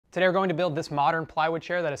Today we're going to build this modern plywood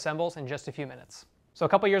chair that assembles in just a few minutes. So a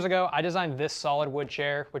couple years ago, I designed this solid wood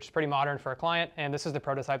chair, which is pretty modern for a client, and this is the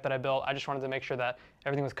prototype that I built. I just wanted to make sure that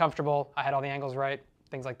everything was comfortable, I had all the angles right,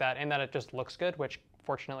 things like that, and that it just looks good, which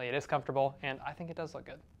fortunately it is comfortable, and I think it does look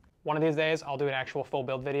good. One of these days, I'll do an actual full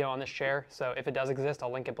build video on this chair, so if it does exist,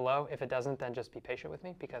 I'll link it below. If it doesn't, then just be patient with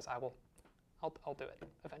me because I'll do it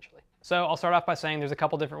eventually. So I'll start off by saying there's a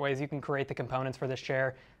couple different ways you can create the components for this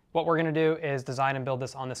chair. What we're gonna do is design and build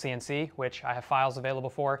this on the CNC, which I have files available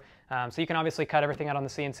for. So you can obviously cut everything out on the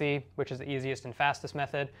CNC, which is the easiest and fastest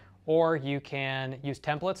method, or you can use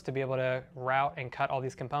templates to be able to route and cut all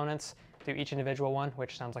these components, do each individual one,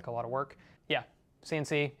 which sounds like a lot of work. Yeah,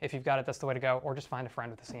 CNC, if you've got it, that's the way to go, or just find a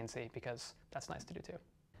friend with a CNC because that's nice to do too.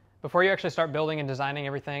 Before you actually start building and designing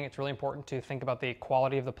everything, it's really important to think about the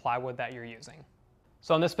quality of the plywood that you're using.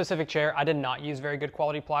 So on this specific chair, I did not use very good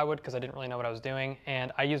quality plywood because I didn't really know what I was doing.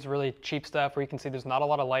 And I used really cheap stuff where you can see there's not a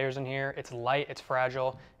lot of layers in here. It's light, it's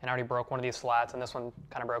fragile, and I already broke one of these slats, and this one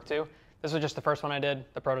kind of broke too. This was just the first one I did,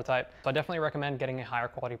 the prototype. So I definitely recommend getting a higher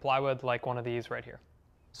quality plywood like one of these right here.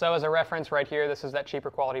 So as a reference right here, this is that cheaper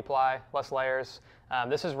quality ply, less layers.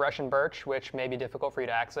 This is Russian birch, which may be difficult for you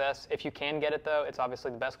to access. If you can get it though, it's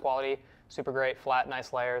obviously the best quality, super great, flat,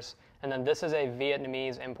 nice layers. And then this is a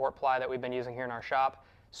Vietnamese import ply that we've been using here in our shop.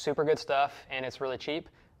 Super good stuff, and it's really cheap.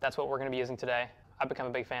 That's what we're gonna be using today. I've become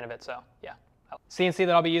a big fan of it, so yeah. CNC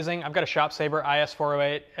that I'll be using, I've got a ShopSabre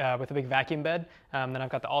IS408 with a big vacuum bed. Then I've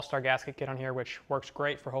got the All-Star gasket kit on here, which works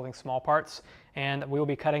great for holding small parts. And we will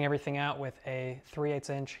be cutting everything out with a 3/8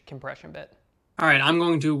 inch compression bit. All right, I'm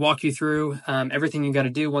going to walk you through everything you got to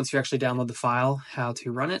do once you actually download the file, how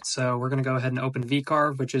to run it. So we're going to go ahead and open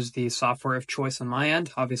VCarve, which is the software of choice on my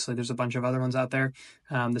end. Obviously, there's a bunch of other ones out there.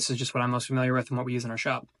 This is just what I'm most familiar with and what we use in our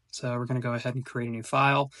shop. So we're going to go ahead and create a new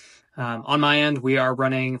file. On my end, we are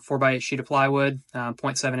running 4x8 sheet of plywood,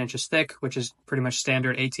 0.7 inches thick, which is pretty much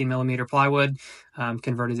standard 18 millimeter plywood,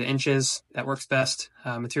 converted to inches. That works best.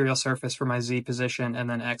 Material surface for my Z position, and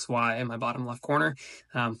then X, Y in my bottom left corner.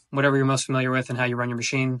 Whatever you're most familiar with and how you run your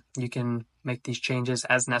machine, you can make these changes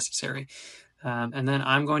as necessary. And then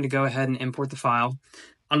I'm going to go ahead and import the file.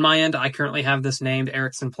 On my end, I currently have this named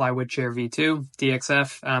Erickson Plywood Chair V2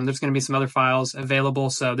 DXF. There's going to be some other files available,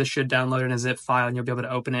 so this should download in a zip file and you'll be able to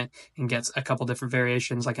open it and get a couple different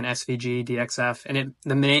variations like an SVG, DXF, and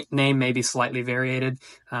the name may be slightly variated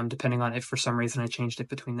depending on if for some reason I changed it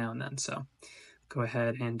between now and then. So go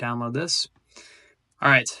ahead and download this. All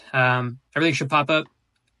right, everything should pop up.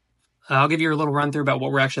 I'll give you a little run through about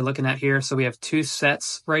what we're actually looking at here. So we have two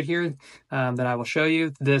sets right here that I will show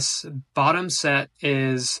you. This bottom set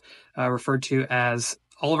is referred to as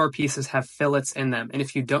all of our pieces have fillets in them. And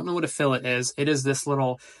if you don't know what a fillet is, it is this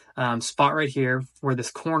little spot right here where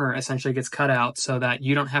this corner essentially gets cut out so that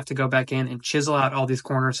you don't have to go back in and chisel out all these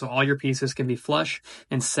corners so all your pieces can be flush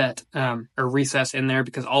and set or recessed in there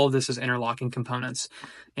because all of this is interlocking components.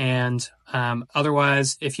 And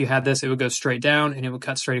otherwise, if you had this, it would go straight down and it would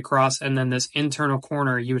cut straight across. And then this internal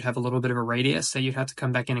corner, you would have a little bit of a radius that you'd have to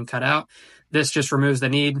come back in and cut out. This just removes the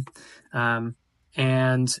need.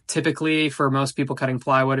 And typically for most people cutting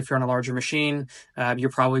plywood, if you're on a larger machine, you're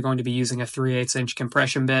probably going to be using a 3/8 inch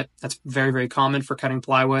compression bit. That's very, very common for cutting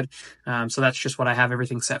plywood. So that's just what I have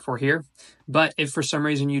everything set for here. But if for some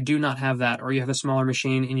reason you do not have that, or you have a smaller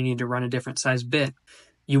machine and you need to run a different size bit,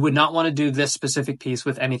 you would not want to do this specific piece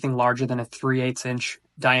with anything larger than a 3/8 inch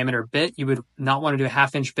diameter bit. You would not want to do a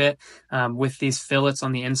 1/2 inch bit with these fillets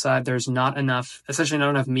on the inside. There's not enough, essentially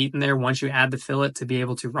not enough meat in there once you add the fillet to be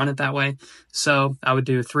able to run it that way. So I would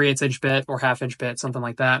do a 3/8 inch bit or 1/2 inch bit, something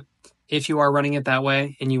like that. If you are running it that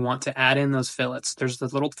way and you want to add in those fillets, there's the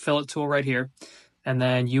little fillet tool right here. And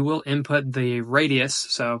then you will input the radius,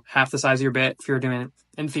 so half the size of your bit. If you're doing,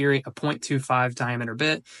 in theory, a 0.25 diameter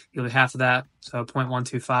bit, you'll do half of that, so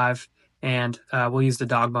 0.125. And we'll use the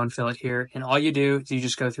dog bone fillet here. And all you do is you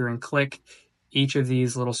just go through and click each of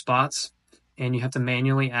these little spots, and you have to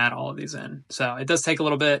manually add all of these in. So it does take a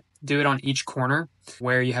little bit. Do it on each corner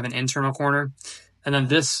where you have an internal corner. And then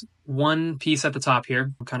this one piece at the top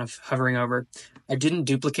here, I'm kind of hovering over. I didn't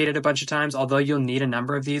duplicate it a bunch of times, although you'll need a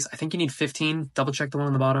number of these. I think you need 15. Double check the one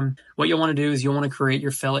on the bottom. What you'll want to do is you'll want to create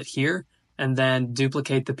your fillet here and then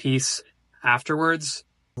duplicate the piece afterwards,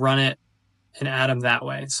 run it, and add them that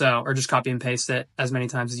way. So, or just copy and paste it as many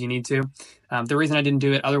times as you need to. The reason I didn't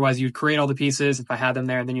do it, otherwise you'd create all the pieces. If I had them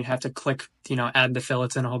there, and then you'd have to click, add the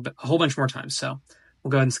fillets in a whole bunch more times. So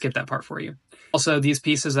we'll go ahead and skip that part for you. Also, these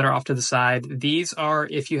pieces that are off to the side, these are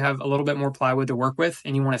if you have a little bit more plywood to work with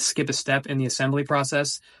and you want to skip a step in the assembly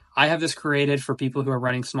process. I have this created for people who are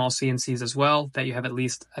running small CNCs as well, that you have at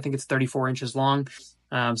least, I think it's 34 inches long,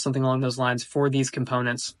 something along those lines for these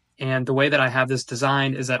components. And the way that I have this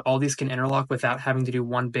designed is that all these can interlock without having to do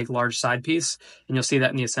one big large side piece. And you'll see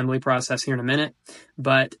that in the assembly process here in a minute.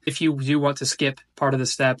 But if you do want to skip part of the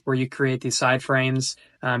step where you create these side frames,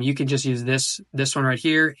 you can just use this one right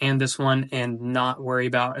here and this one and not worry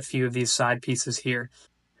about a few of these side pieces here.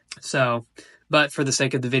 So, but for the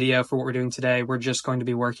sake of the video, for what we're doing today, we're just going to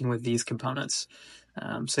be working with these components.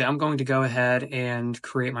 So I'm going to go ahead and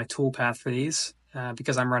create my tool path for these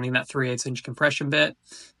because I'm running that 3/8 inch compression bit.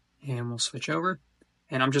 And we'll switch over.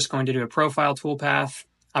 And I'm just going to do a profile tool path.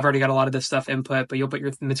 I've already got a lot of this stuff input, but you'll put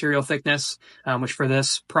your material thickness, which for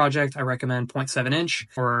this project, I recommend 0.7 inch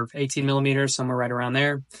or 18 millimeters, somewhere right around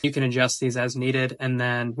there. You can adjust these as needed. And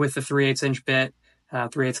then with the 3/8 inch bit,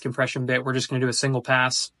 3/8 compression bit, we're just going to do a single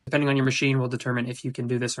pass. Depending on your machine, we'll determine if you can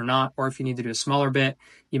do this or not, or if you need to do a smaller bit,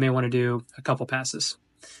 you may want to do a couple passes.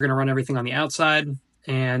 We're going to run everything on the outside.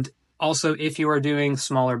 And also, if you are doing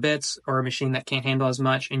smaller bits or a machine that can't handle as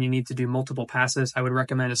much and you need to do multiple passes, I would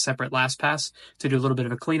recommend a separate last pass to do a little bit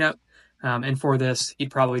of a cleanup. And for this, you'd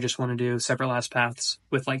probably just want to do separate last paths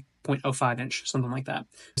with like 0.05 inch, something like that,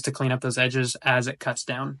 just to clean up those edges as it cuts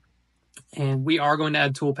down. And we are going to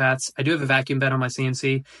add tool paths. I do have a vacuum bed on my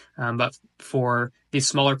CNC, but for these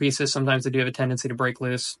smaller pieces, sometimes they do have a tendency to break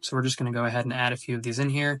loose. So we're just going to go ahead and add a few of these in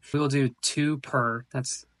here. We will do 2 per.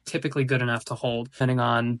 That's typically good enough to hold, depending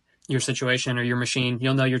on your situation or your machine.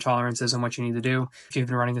 You'll know your tolerances and what you need to do if you've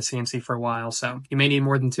been running the CNC for a while. So you may need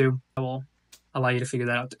more than 2. I will allow you to figure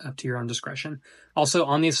that out up to your own discretion. Also,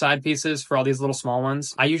 on these side pieces, for all these little small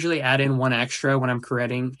ones, I usually add in 1 extra when I'm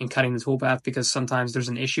creating and cutting the toolpath because sometimes there's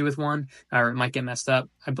an issue with one or it might get messed up.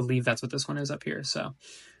 I believe that's what this one is up here. So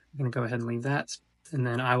I'm going to go ahead and leave that. And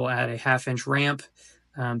then I will add a 1/2 inch ramp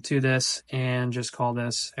to this and just call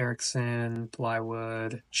this Erickson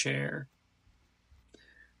plywood chair.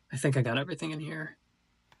 I think I got everything in here.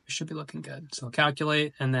 It should be looking good. So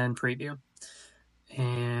calculate and then preview.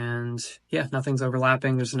 And yeah, nothing's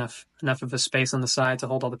overlapping. There's enough of a space on the side to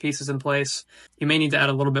hold all the pieces in place. You may need to add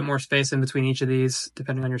a little bit more space in between each of these,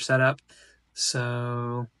 depending on your setup.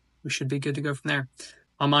 So we should be good to go from there.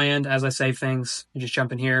 On my end, as I save things, you just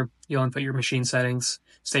jump in here, you'll input your machine settings,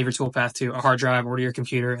 save your toolpath to a hard drive or to your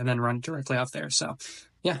computer, and then run it directly off there. So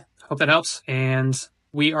yeah, hope that helps. And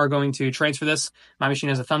we are going to transfer this. My machine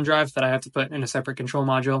has a thumb drive that I have to put in a separate control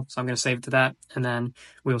module. So I'm going to save it to that, and then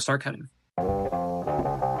we will start cutting.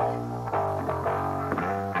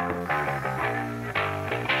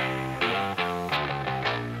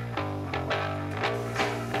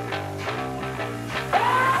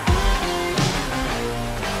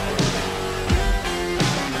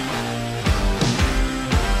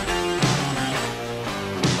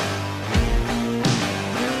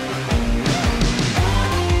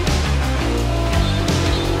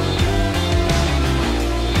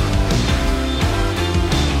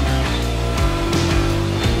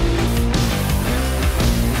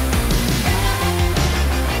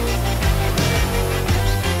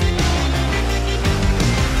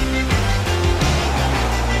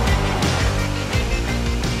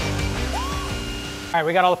 All right,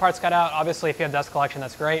 we got all the parts cut out. Obviously, if you have dust collection,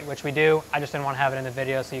 that's great, which we do. I just didn't want to have it in the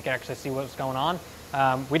video so you can actually see what was going on.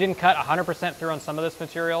 We didn't cut 100% through on some of this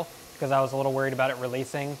material because I was a little worried about it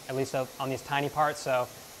releasing, at least on these tiny parts. So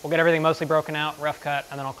we'll get everything mostly broken out, rough cut,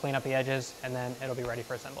 and then I'll clean up the edges, and then it'll be ready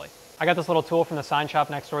for assembly. I got this little tool from the sign shop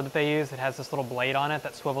next door that they use. It has this little blade on it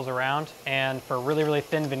that swivels around, and for really, really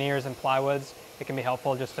thin veneers and plywoods, it can be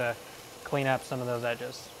helpful just to clean up some of those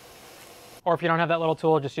edges. Or if you don't have that little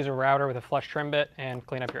tool, just use a router with a flush trim bit and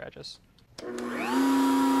clean up your edges.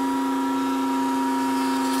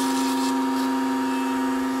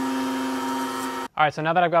 All right, so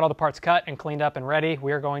now that I've got all the parts cut and cleaned up and ready,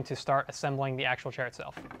 we are going to start assembling the actual chair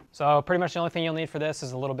itself. So pretty much the only thing you'll need for this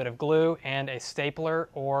is a little bit of glue and a stapler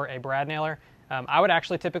or a brad nailer. I would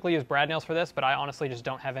actually typically use brad nails for this, but I honestly just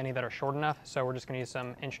don't have any that are short enough, so we're just gonna use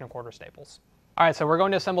some 1 1/4 staples. All right, so we're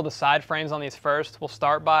going to assemble the side frames on these first. We'll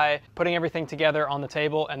start by putting everything together on the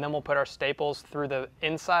table, and then we'll put our staples through the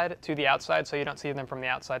inside to the outside so you don't see them from the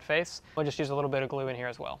outside face. We'll just use a little bit of glue in here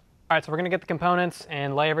as well. All right, so we're gonna get the components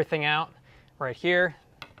and lay everything out right here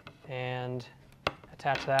and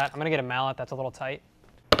attach that. I'm gonna get a mallet that's a little tight.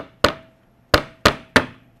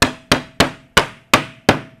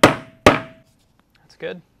 That's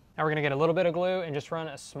good. Now we're gonna get a little bit of glue and just run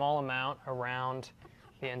a small amount around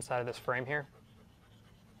the inside of this frame here.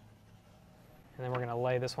 And then we're gonna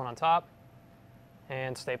lay this one on top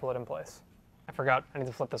and staple it in place. I forgot, I need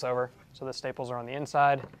to flip this over. So the staples are on the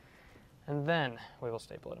inside, and then we will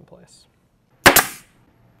staple it in place.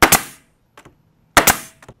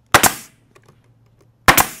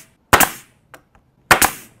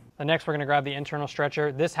 Then next we're gonna grab the internal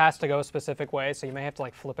stretcher. This has to go a specific way, so you may have to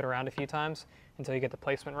like flip it around a few times until you get the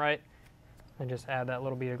placement right. And just add that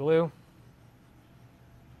little bead of glue.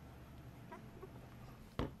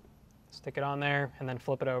 Stick it on there and then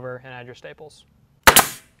flip it over and add your staples.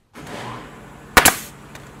 All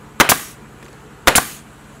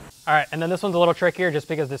right, and then this one's a little trickier just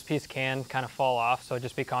because this piece can kind of fall off, so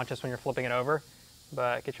just be conscious when you're flipping it over.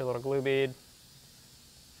 But get your little glue bead,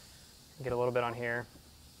 get a little bit on here,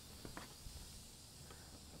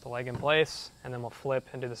 put the leg in place, and then we'll flip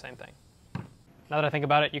and do the same thing. Now that I think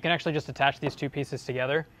about it, you can actually just attach these two pieces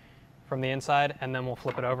together from the inside, and then we'll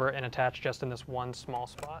flip it over and attach just in this one small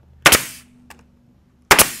spot.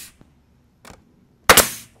 You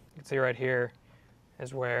can see right here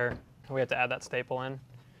is where we have to add that staple in.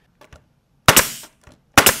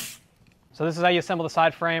 So this is how you assemble the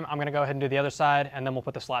side frame. I'm gonna go ahead and do the other side, and then we'll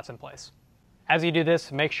put the slats in place. As you do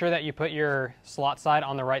this, make sure that you put your slot side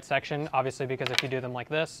on the right section, obviously, because if you do them like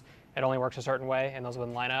this, it only works a certain way and those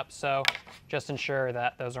wouldn't line up. So just ensure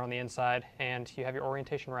that those are on the inside and you have your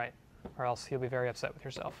orientation right, or else you'll be very upset with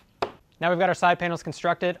yourself. Now we've got our side panels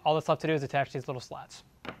constructed. All that's left to do is attach these little slats.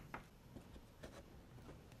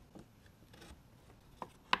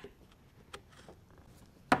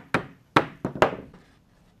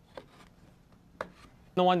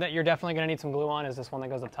 The one that you're definitely going to need some glue on is this one that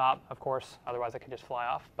goes up top, of course, otherwise it could just fly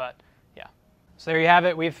off, but yeah. So there you have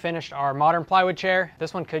it. We've finished our modern plywood chair.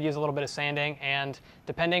 This one could use a little bit of sanding, and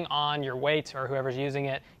depending on your weight or whoever's using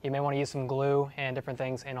it, you may want to use some glue and different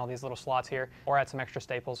things in all these little slots here, or add some extra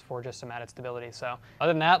staples for just some added stability. So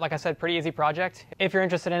other than that, like I said, pretty easy project. If you're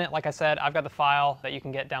interested in it, like I said, I've got the file that you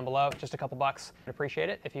can get down below, just a couple bucks. I'd appreciate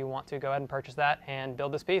it if you want to go ahead and purchase that and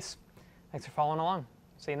build this piece. Thanks for following along.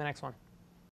 See you in the next one.